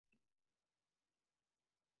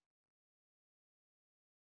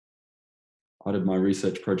I did my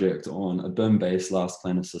research project on a BIM-based last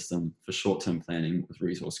planner system for short-term planning with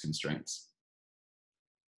resource constraints.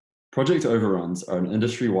 Project overruns are an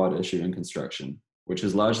industry-wide issue in construction, which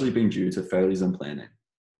has largely been due to failures in planning.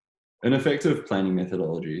 Ineffective planning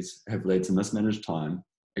methodologies have led to mismanaged time,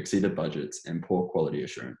 exceeded budgets, and poor quality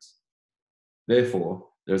assurance. Therefore,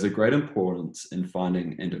 there is a great importance in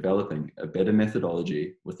finding and developing a better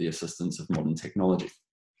methodology with the assistance of modern technology.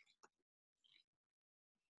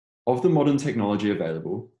 Of the modern technology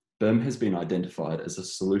available, BIM has been identified as a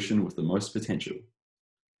solution with the most potential.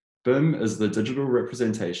 BIM is the digital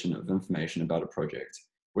representation of information about a project,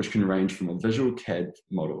 which can range from a visual CAD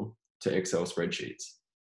model to Excel spreadsheets,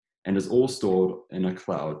 and is all stored in a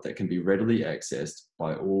cloud that can be readily accessed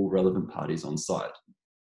by all relevant parties on site.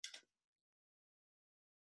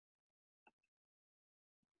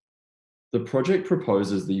 The project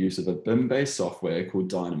proposes the use of a BIM-based software called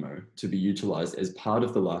Dynamo to be utilized as part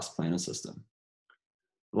of the last planner system.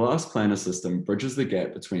 The last planner system bridges the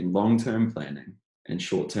gap between long-term planning and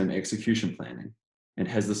short-term execution planning and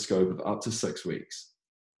has the scope of up to 6 weeks.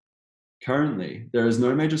 Currently, there is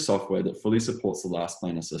no major software that fully supports the last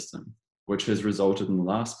planner system, which has resulted in the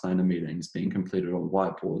last planner meetings being completed on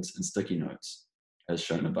whiteboards and sticky notes, as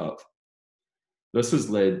shown above. This has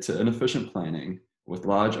led to inefficient planning with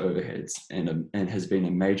large overheads and has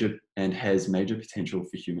major potential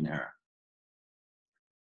for human error.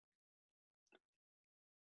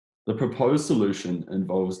 The proposed solution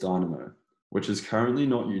involves Dynamo, which is currently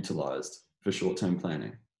not utilized for short-term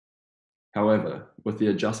planning. However, with the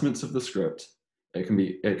adjustments of the script, it can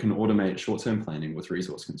automate short-term planning with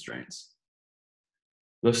resource constraints.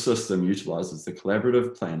 This system utilizes the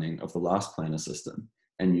collaborative planning of the last planner system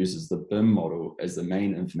and uses the BIM model as the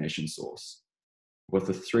main information source, with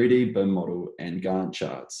the 3D BIM model and Gantt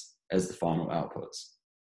charts as the final outputs.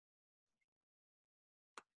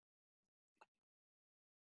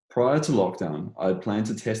 Prior to lockdown, I had planned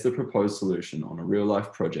to test the proposed solution on a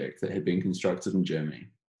real-life project that had been constructed in Germany.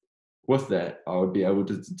 With that, I would be able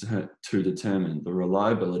to determine the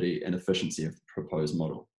reliability and efficiency of the proposed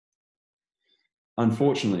model.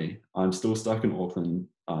 Unfortunately, I'm still stuck in Auckland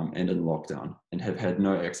and in lockdown and have had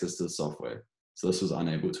no access to the software, so this was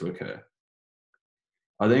unable to occur.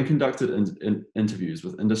 I then conducted interviews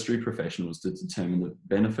with industry professionals to determine the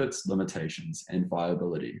benefits, limitations, and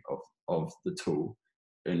viability of the tool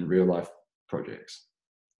in real-life projects.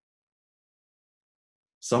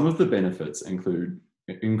 Some of the benefits include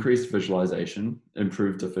increased visualization,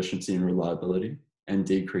 improved efficiency and reliability, and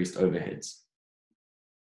decreased overheads.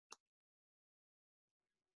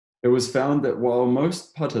 It was found that while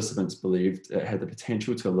most participants believed it had the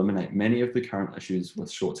potential to eliminate many of the current issues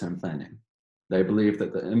with short-term planning, they believed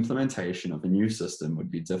that the implementation of a new system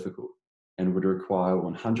would be difficult and would require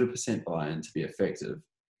 100% buy-in to be effective.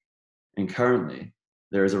 And currently,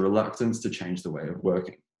 there is a reluctance to change the way of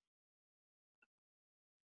working.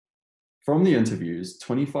 From the interviews,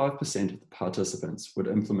 25% of the participants would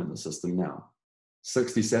implement the system now,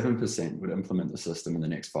 67% would implement the system in the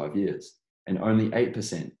next 5 years, and only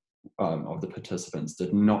 8% of the participants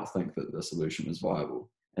did not think that the solution was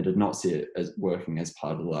viable and did not see it as working as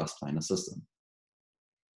part of the last planner system.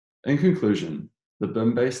 In conclusion, the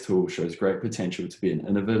BIM-based tool shows great potential to be an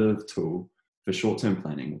innovative tool for short-term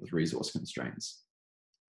planning with resource constraints.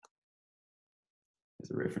 Here's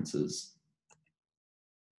the references.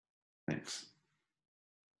 Thanks.